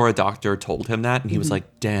nurse or a doctor told him that, and he was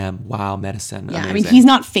like, "Damn, wow, medicine." Yeah, I amazing."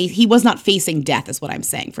 mean, he was not facing death, is what I'm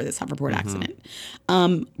saying for this hoverboard accident.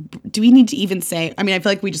 Do we need to even say? I mean, I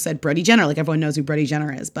feel like we just said Brody Jenner, like everyone knows who Brody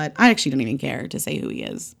Jenner is, but I actually don't even care to say who he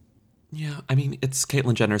is. Yeah, I mean, it's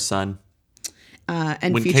Caitlyn Jenner's son.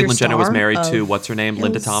 And When future Caitlyn Jenner was star married of to what's her name,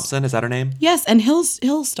 Linda Hills- Thompson, is that her name? Yes, and Hills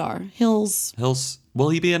star Hills. Hills. Will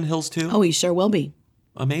he be in Hills too? Oh, he sure will be.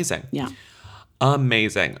 Amazing. Yeah.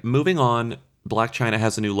 Amazing. Moving on, Blac Chyna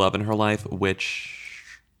has a new love in her life, which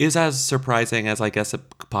is as surprising as I guess it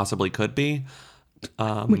possibly could be.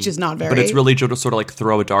 Which is not very. But it's really just sort of like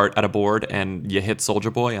throw a dart at a board and you hit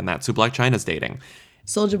Soulja Boy, and that's who Blac Chyna's dating.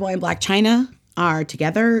 Soulja Boy and Blac Chyna are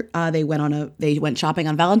together. They went shopping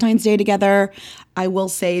on Valentine's Day together. I will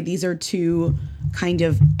say these are two kind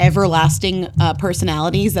of everlasting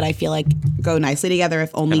personalities that I feel like go nicely together,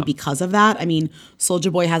 if only because of that. I mean,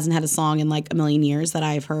 Soulja Boy hasn't had a song in like a million years that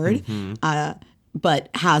I've heard, but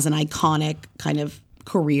has an iconic kind of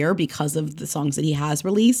career because of the songs that he has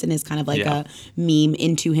released and is kind of like a meme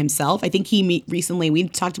into himself. I think recently, we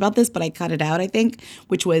talked about this, but I cut it out, I think,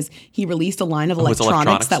 which was he released a line of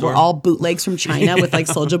electronics that were all bootlegs from China with like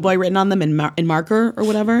Soulja Boy written on them in marker or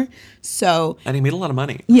whatever. So, and he made a lot of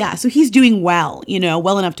money. Yeah, so he's doing well, you know,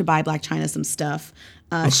 well enough to buy Blac Chyna some stuff.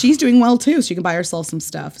 She's doing well too. She can buy herself some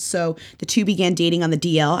stuff. So the two began dating on the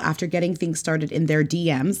DL after getting things started in their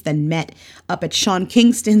DMs, then met up at Sean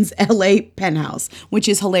Kingston's LA penthouse, which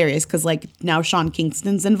is hilarious because like now Sean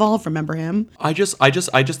Kingston's involved. Remember him? I just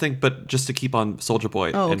think, but just to keep on Soulja Boy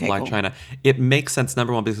and Blac Chyna, it makes sense.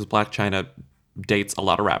 Number one, because Blac Chyna dates a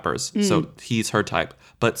lot of rappers, so he's her type.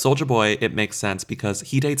 But Soulja Boy, it makes sense because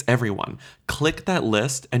he dates everyone. Click that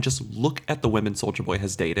list and just look at the women Soulja Boy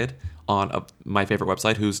has dated on my favorite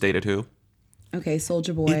website, Who's Dated Who. Okay,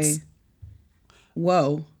 Soulja Boy.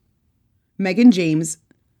 Whoa. Megan James,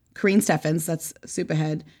 Kareen Steffens, that's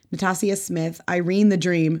Superhead, Natasha Smith, Irene the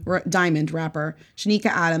Dream, Diamond, rapper, Shanika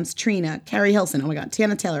Adams, Trina, Carrie Hilson, oh my God,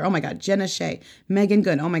 Tiana Taylor, oh my God, Jenna Shea, Megan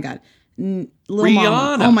Good, oh my God, Lil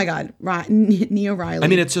Mama, oh my God, Neo Riley. I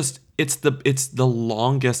mean, it's the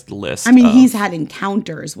longest list. I mean, he's had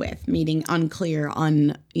encounters with, meaning unclear,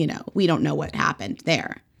 we don't know what happened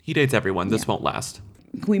there. He dates everyone. This won't last.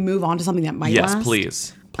 Can we move on to something that might last? Yes,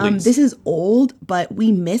 please. This is old, but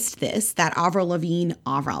we missed this. That Avril Lavigne.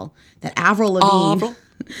 Avril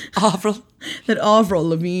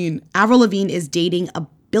Lavigne is dating a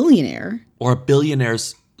billionaire. Or a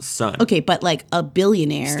billionaire's son. Okay, but like a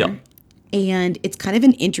billionaire. Still. And it's kind of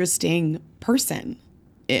an interesting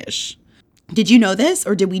person-ish. Did you know this,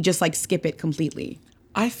 or did we just like skip it completely?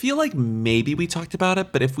 I feel like maybe we talked about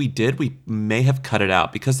it, but if we did, we may have cut it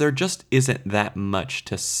out because there just isn't that much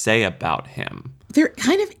to say about him. There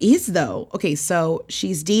kind of is, though. Okay, so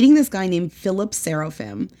she's dating this guy named Philip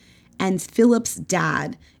Seraphim, and Philip's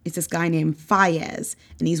dad is this guy named Fayez,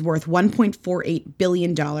 and he's worth $1.48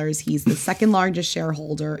 billion. He's the second largest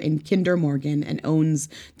shareholder in Kinder Morgan and owns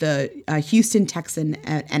the Houston Texan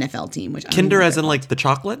NFL team. Which Kinder as in like the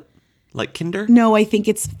chocolate? Like Kinder? No, I think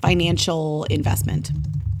it's financial investment.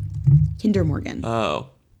 Kinder Morgan. Oh,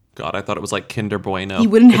 God, I thought it was like Kinder Bueno. He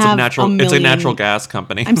wouldn't have It's a natural gas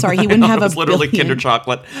company. I'm sorry, he wouldn't have It's literally Kinder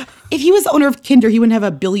chocolate. If he was the owner of Kinder, he wouldn't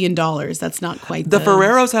have $1 billion. That's not quite the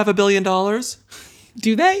Ferreros have $1 billion.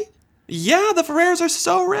 Do they? Yeah, the Ferreros are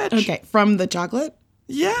so rich. Okay, from the chocolate?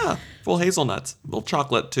 Yeah, full hazelnuts. Well,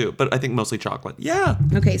 chocolate too, but I think mostly chocolate. Yeah.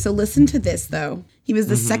 Okay, so listen to this, though. He was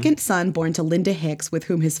the second son born to Linda Hicks, with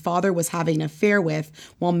whom his father was having an affair with,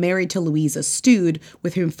 while married to Louisa Stude,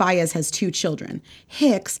 with whom Fayez has 2 children.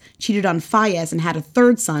 Hicks cheated on Fayez and had a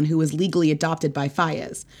third son who was legally adopted by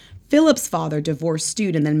Fayez. Philip's father divorced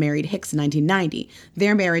Stude and then married Hicks in 1990.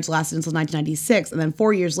 Their marriage lasted until 1996, and then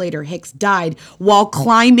 4 years later, Hicks died while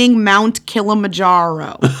climbing Mount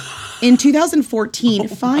Kilimanjaro. In 2014,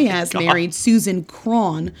 Fayez married Susan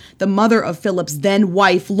Cron, the mother of Philip's then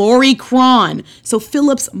wife, Lori Cron. So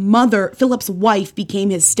Philip's wife became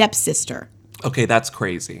his stepsister. Okay, that's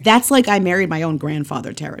crazy. That's like I married my own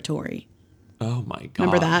grandfather territory. Oh my God.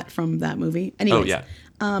 Remember that from that movie? Anyways, oh yeah.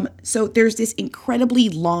 So there's this incredibly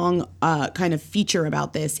long kind of feature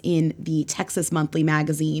about this in the Texas Monthly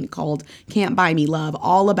magazine called Can't Buy Me Love,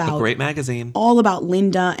 all about a great magazine, all about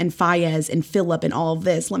Linda and Fayez and Philip and all of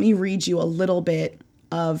this. Let me read you a little bit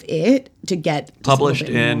of it to get published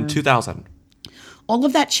in 2000. All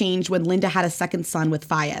of that changed when Linda had a second son with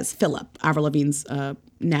Fayez, Philip, Avril Lavigne's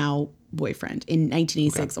now boyfriend, in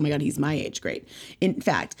 1986. Okay. Oh my God, he's my age. Great. In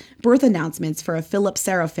fact, birth announcements for a Philip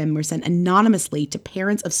Seraphim were sent anonymously to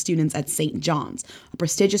parents of students at St. John's, a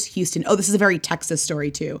prestigious Houston. Oh, this is a very Texas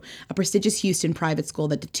story too. A prestigious Houston private school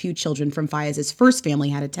that the 2 children from Fayez's first family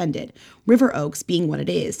had attended. River Oaks being what it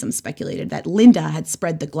is, some speculated that Linda had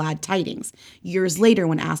spread the glad tidings. Years later,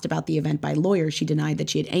 when asked about the event by lawyers, she denied that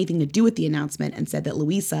she had anything to do with the announcement and said that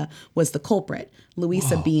Louisa was the culprit.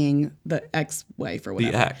 Louisa being the ex-wife or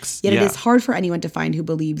whatever. The ex. Yet it is hard for anyone to find who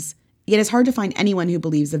believes. Yet it's hard to find anyone who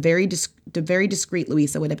believes the very discreet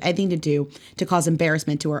Louisa would have anything to do to cause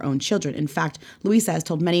embarrassment to her own children. In fact, Louisa has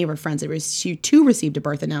told many of her friends that she too received a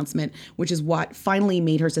birth announcement, which is what finally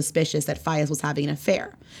made her suspicious that Fayez was having an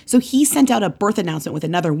affair. So he sent out a birth announcement with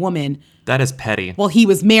another woman. That is petty. Well, he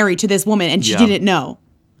was married to this woman and she didn't know.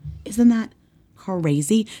 Isn't that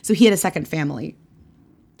crazy? So he had a second family.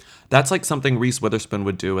 That's like something Reese Witherspoon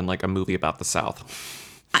would do in like a movie about the South.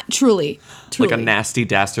 Truly. Like a nasty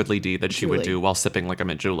dastardly deed that she would do while sipping like a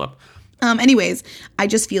mint julep. Anyways, I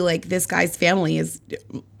just feel like this guy's family is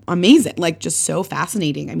amazing, like just so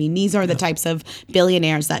fascinating. I mean, these are the types of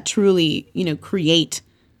billionaires that truly, create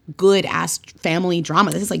good ass family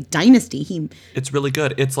drama. This is like Dynasty. It's really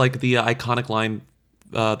good. It's like the iconic line,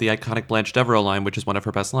 the iconic Blanche Devereaux line, which is one of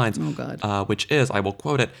her best lines. Oh, God. Which is, I will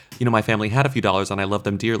quote it, my family had a few dollars and I love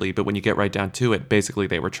them dearly, but when you get right down to it, basically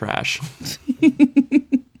they were trash.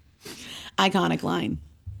 Iconic line.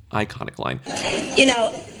 Iconic line.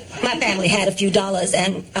 My family had a few dollars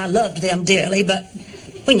and I loved them dearly, but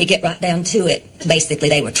when you get right down to it, basically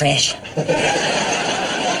they were trash.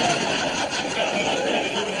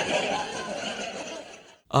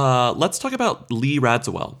 Let's talk about Lee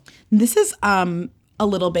Radziwill. This is a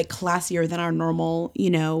little bit classier than our normal,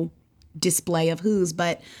 display of Who's,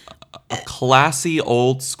 but A classy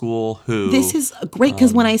old school Who. this is great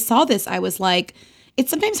because when I saw this, I was like, it's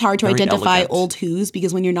sometimes hard to Very identify elegant. old Who's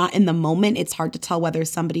because when you're not in the moment, it's hard to tell whether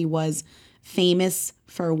somebody was famous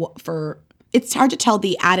for. It's hard to tell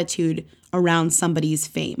the attitude around somebody's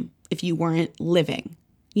fame if you weren't living.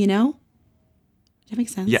 Does that make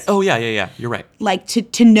sense? Yeah. Oh, yeah. You're right. Like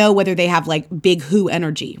to know whether they have like big Who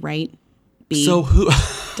energy, right? So who?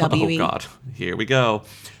 W-E. Oh God, here we go.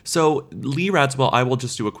 So Lee Radziwill, I will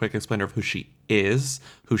just do a quick explainer of who she is,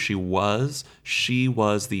 who she was. She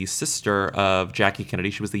was the sister of Jackie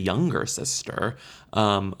Kennedy. She was the younger sister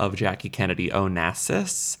of Jackie Kennedy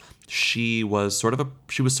Onassis. She was sort of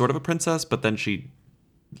a princess, but then she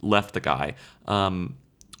left the guy.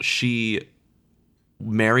 She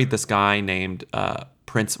married this guy named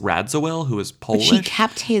Prince Radziwill, who is Polish. She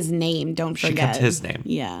kept his name. Don't forget. She kept his name.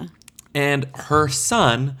 Yeah. And her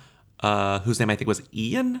son, whose name I think was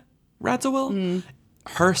Ian Radziwill,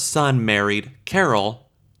 her son married Carol,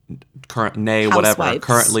 currently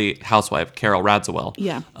housewife, Carol Radziwill.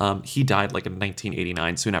 Yeah. He died like in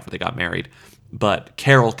 1989, soon after they got married. But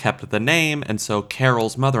Carol kept the name, and so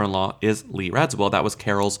Carol's mother-in-law is Lee Radziwill. That was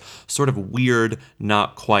Carol's sort of weird,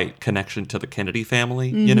 not quite connection to the Kennedy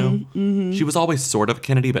family, She was always sort of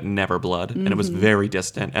Kennedy, but never blood, and it was very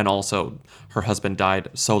distant. And also, her husband died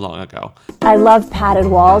so long ago. I love padded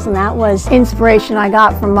walls, and that was inspiration I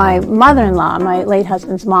got from my mother-in-law, my late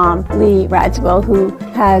husband's mom, Lee Radziwill, who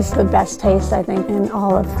has the best taste, I think, in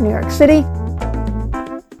all of New York City.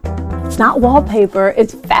 It's not wallpaper,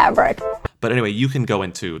 it's fabric. But anyway, you can go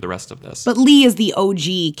into the rest of this. But Lee is the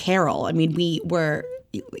OG Carol. I mean, we were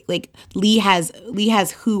like Lee has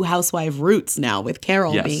Who housewife roots now with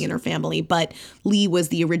Carol Yes. being in her family, but Lee was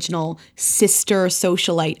the original sister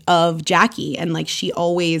socialite of Jackie, and like she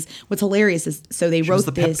always. What's hilarious is so they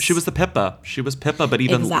wrote this. She was the Pippa. She was Pippa, but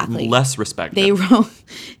even Exactly. less respected. They wrote.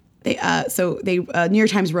 New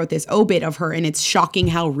York Times wrote this obit of her, and it's shocking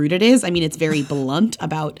how rude it is. I mean, it's very blunt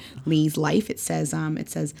about Lee's life. It says,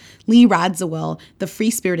 Lee Radziwill, the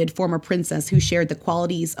free-spirited former princess who shared the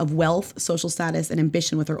qualities of wealth, social status, and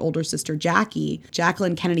ambition with her older sister Jackie,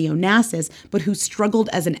 Jacqueline Kennedy Onassis, but who struggled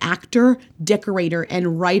as an actor, decorator,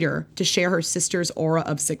 and writer to share her sister's aura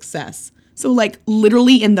of success. So, like,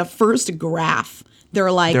 literally in the first graph,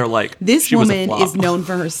 they're like, this she was a woman flop. is known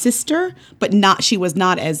for her sister, but she was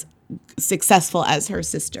not as successful as her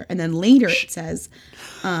sister. And then later it says,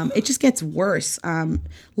 it just gets worse.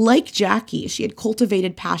 Like Jackie, she had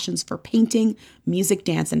cultivated passions for painting, music,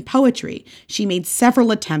 dance, and poetry. She made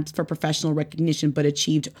several attempts for professional recognition, but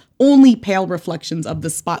achieved only pale reflections of the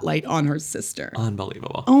spotlight on her sister.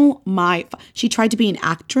 Unbelievable. Oh my! She tried to be an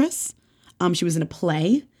actress. She was in a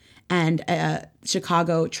play. And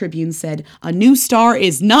Chicago Tribune said, a new star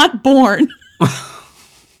is not born.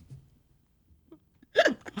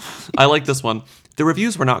 I like this one. The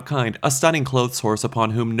reviews were not kind. A stunning clothes horse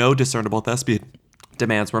upon whom no discernible thespian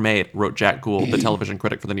demands were made, wrote Jack Gould, the television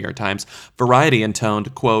critic for the New York Times. Variety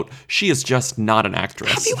intoned, quote, she is just not an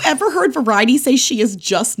actress. Have you ever heard Variety say she is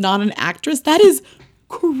just not an actress? That is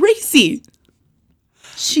crazy.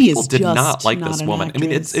 She People is did just not like not this an woman. I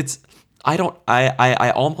mean, actress. it's I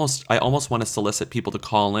almost want to solicit people to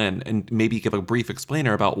call in and maybe give a brief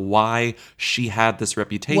explainer about why she had this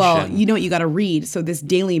reputation. Well, you know what you got to read. So this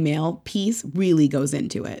Daily Mail piece really goes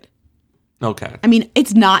into it. Okay. I mean,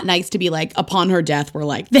 it's not nice to be like, upon her death, we're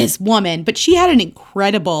like, this woman. But she had an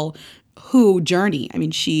incredible Who journey. I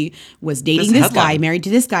mean, she was dating this guy, married to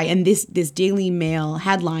this guy. And this Daily Mail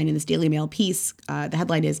headline in this Daily Mail piece, the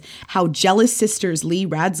headline is, How Jealous Sisters Lee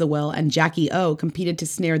Radziwill and Jackie O competed to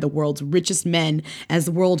snare the world's richest men as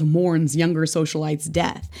the world mourns younger socialite's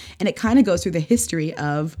death. And it kind of goes through the history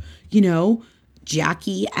of,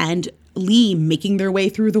 Jackie and Lee making their way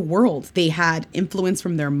through the world. They had influence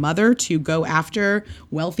from their mother to go after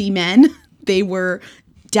wealthy men. They were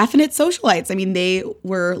definite socialites. I mean, they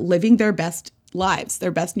were living their best lives,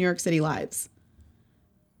 their best New York City lives.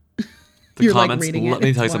 The You're comments, like reading it. let me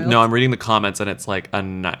It's tell you something. wild. No, I'm reading the comments and it's like the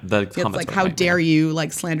It's comments like, are a how nightmare. dare you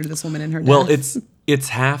like slander this woman in her Well, death? it's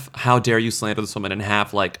half how dare you slander this woman and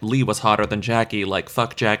half like Lee was hotter than Jackie, like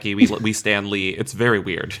fuck Jackie, we stand Lee. It's very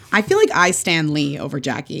weird. I feel like I stand Lee over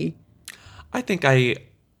Jackie. I think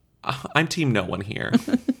I'm team no one here.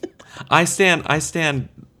 I stand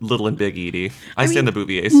Little and Big Edie. I stand the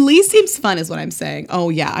Bouviers. Lee seems fun is what I'm saying. Oh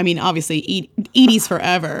yeah, I mean obviously Edie's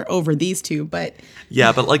forever over these two, but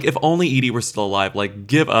Yeah, but like if only Edie were still alive, like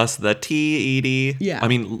give us the tea, Edie. Yeah. I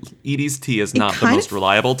mean, Edie's tea is not the kind most of-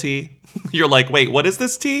 reliable tea. You're like, wait, what is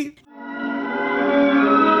this tea?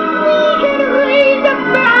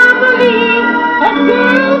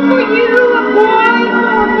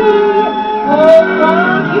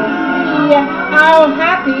 How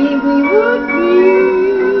happy we would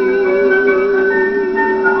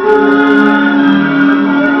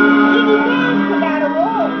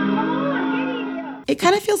it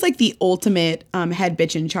kind of feels like the ultimate head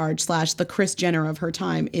bitch in charge / the Kris Jenner of her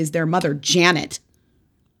time is their mother Janet.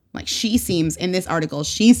 Like she seems in this article,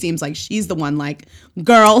 she seems like she's the one like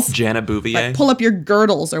girls. Janet Bouvier. Like pull up your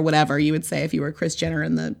girdles or whatever you would say if you were Kris Jenner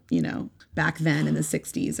in the, back then in the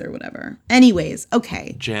 60s or whatever. Anyways,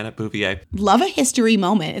 okay. Janet Bouvier. Love a history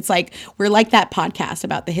moment. It's like we're like that podcast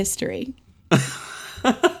about the history.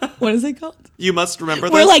 What is it called? You must remember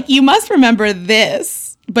this. We're like, you must remember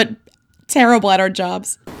this, but terrible at our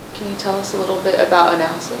jobs. Can you tell us a little bit about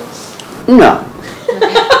analysis? No.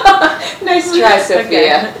 Nice try,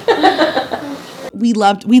 Sophia. We'd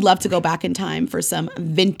love to go back in time for some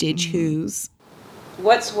vintage Who's.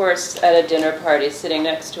 What's worse at a dinner party, sitting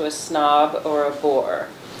next to a snob or a bore?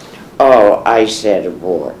 Oh, I said a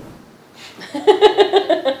bore.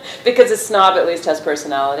 Because a snob at least has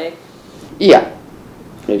personality. Yeah,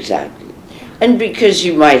 exactly. And because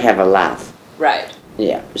you might have a laugh. Right.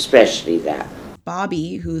 Yeah, especially that.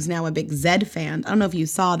 Bobby, who's now a big Zed fan, I don't know if you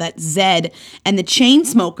saw that Zed and the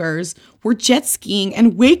Chainsmokers were jet skiing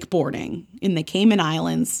and wakeboarding in the Cayman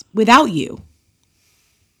Islands without you.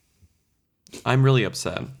 I'm really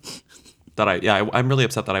upset that I'm really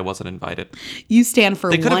upset that I wasn't invited. You stand for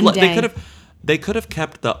one day. They could have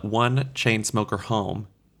kept the one chain smoker home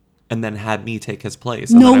and then had me take his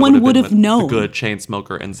place. No one would have known. The good chain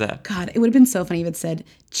smoker and Zed. God, it would have been so funny if it said,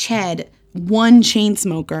 Ched, one chain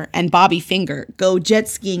smoker, and Bobby Finger go jet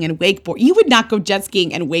skiing and wakeboard. You would not go jet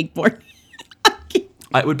skiing and wakeboard.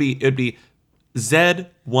 It'd be Zed,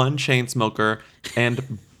 one chain smoker,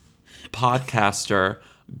 and podcaster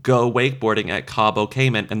go wakeboarding at Cabo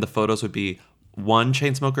Cayman, and the photos would be one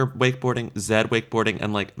chain smoker wakeboarding, Zed wakeboarding,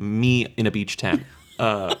 and like me in a beach tent.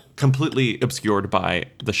 Completely obscured by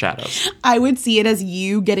the shadows. I would see it as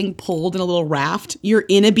you getting pulled in a little raft. You're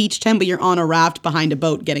in a beach tent, but you're on a raft behind a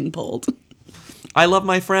boat getting pulled. I love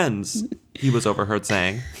my friends, he was overheard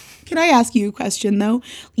saying. Can I ask you a question, though?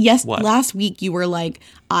 Yes, What? Last week you were like,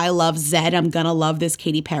 I love Zed. I'm going to love this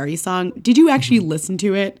Katy Perry song. Did you actually listen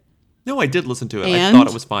to it? No, I did listen to it. And? I thought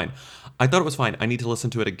it was fine. I need to listen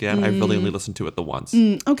to it again. I've really only listened to it the once.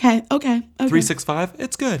 Okay. 365,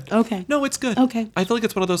 it's good. Okay. No, it's good. Okay. I feel like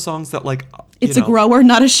it's one of those songs that like It's a grower,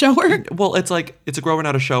 not a shower. Well, it's a grower,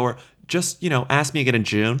 not a shower. Just, ask me again in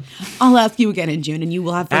June. I'll ask you again in June, and you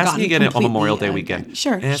will have forgotten. Ask me again on completely Memorial Day again. weekend.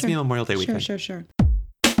 Sure. Ask me on Memorial Day weekend. Sure.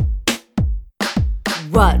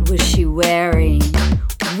 What was she wearing?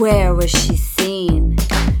 Where was she seen?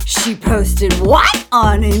 She posted what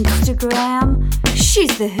on Instagram?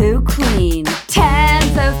 She's the Who Queen.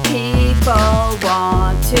 Tens of people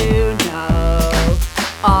want to know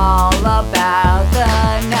all about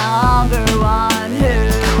the number one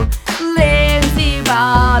Who. Lindsay,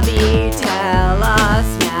 Bobby, tell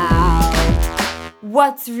us now.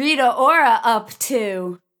 What's Rita Ora up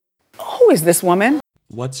to? Who is this woman?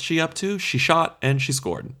 What's she up to? She shot and she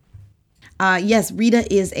scored. Yes,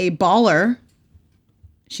 Rita is a baller.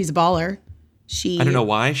 She's a baller. I don't know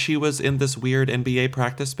why she was in this weird NBA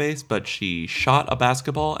practice space, but she shot a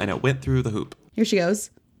basketball and it went through the hoop. Here she goes.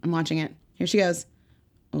 I'm watching it. Here she goes.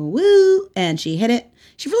 Oh, woo. And she hit it.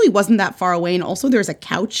 She really wasn't that far away. And also there's a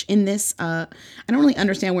couch in this. I don't really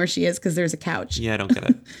understand where she is because there's a couch. Yeah, I don't get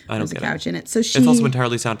it. There's a couch in it. So It's also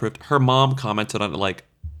entirely soundproofed. Her mom commented on it like,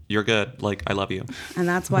 you're good. Like, I love you. And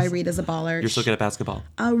that's why Rita's a baller. You're so good at basketball.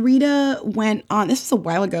 Rita went on, this was a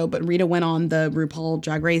while ago, but Rita went on the RuPaul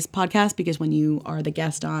Drag Race podcast because when you are the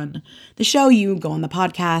guest on the show, you go on the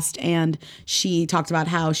podcast. And she talked about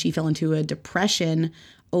how she fell into a depression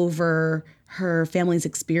over her family's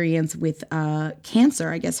experience with cancer.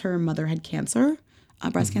 I guess her mother had cancer,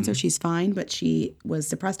 breast cancer. She's fine, but she was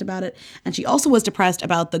depressed about it. And she also was depressed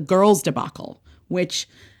about the girls debacle, which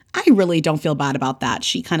I really don't feel bad about that.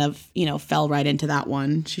 She kind of, fell right into that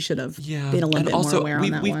one. She should have been a little bit more aware on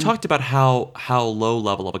that one. We've talked about how low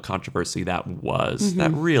level of a controversy that was. Mm-hmm.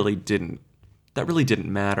 That really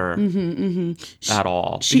didn't matter at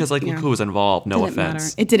all. Because look who was involved. No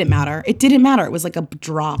offense. It didn't matter. It didn't matter. It was like a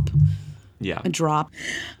drop. Yeah. A drop.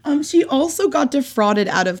 She also got defrauded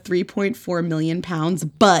out of 3.4 million pounds,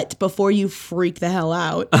 but before you freak the hell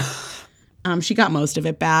out, she got most of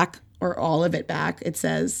it back. Or all of it back. It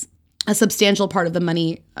says a substantial part of the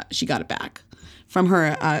money, she got it back from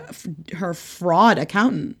her fraud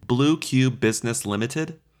accountant. Blue Cube Business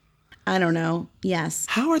Limited? I don't know. Yes.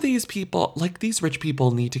 How are these people, these rich people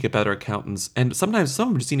need to get better accountants, and sometimes some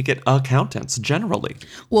of them just need to get accountants generally.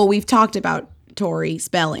 Well, we've talked about Tori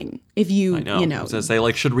Spelling. If you, I know. I was going to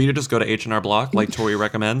say, should Rita just go to H&R Block like Tori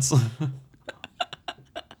recommends?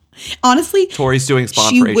 Honestly, Tori's doing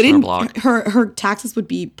spawn for H&R Block. Her taxes would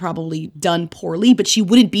be probably done poorly, but she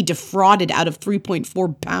wouldn't be defrauded out of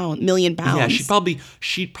 3.4 million pounds. Yeah,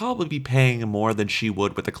 she'd probably be paying more than she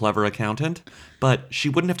would with a clever accountant, but she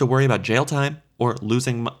wouldn't have to worry about jail time or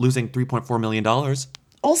losing $3.4 million.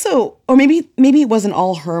 Also, or maybe it wasn't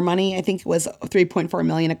all her money. I think it was 3.4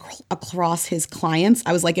 million across his clients.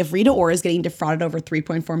 I was like, if Rita Ora is getting defrauded over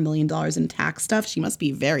 $3.4 million in tax stuff, she must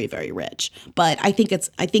be very, very rich. But I think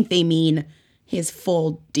they mean his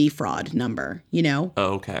full defraud number, Oh,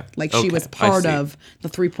 okay. She was part of the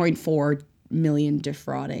 3.4 million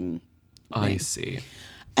defrauding. I see.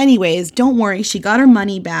 Anyways, don't worry. She got her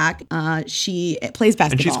money back. She plays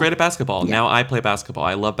basketball. And she's great at basketball. Yeah. Now I play basketball.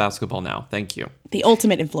 I love basketball now. Thank you. The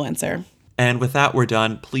ultimate influencer. And with that, we're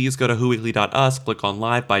done. Please go to whoweekly.us, click on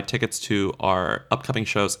live, buy tickets to our upcoming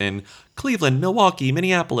shows in Cleveland, Milwaukee,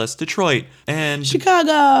 Minneapolis, Detroit, and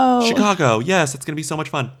Chicago. Yes, it's going to be so much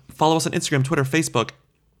fun. Follow us on Instagram, Twitter, Facebook,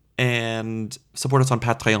 and support us on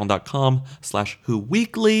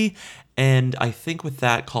patreon.com/whoweekly. And I think with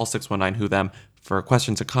that, call 619-WHO-THEM for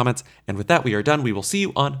questions and comments. And with that, we are done. We will see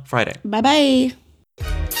you on Friday. Bye-bye.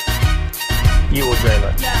 You will dream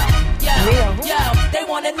it. Yo, they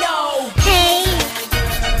want to know. Hey.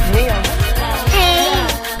 Hey.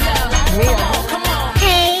 Come on.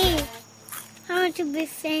 Hey. I want to be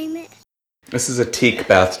famous. This is a teak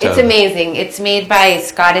bathtub. It's amazing. It's made by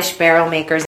Scottish barrel makers.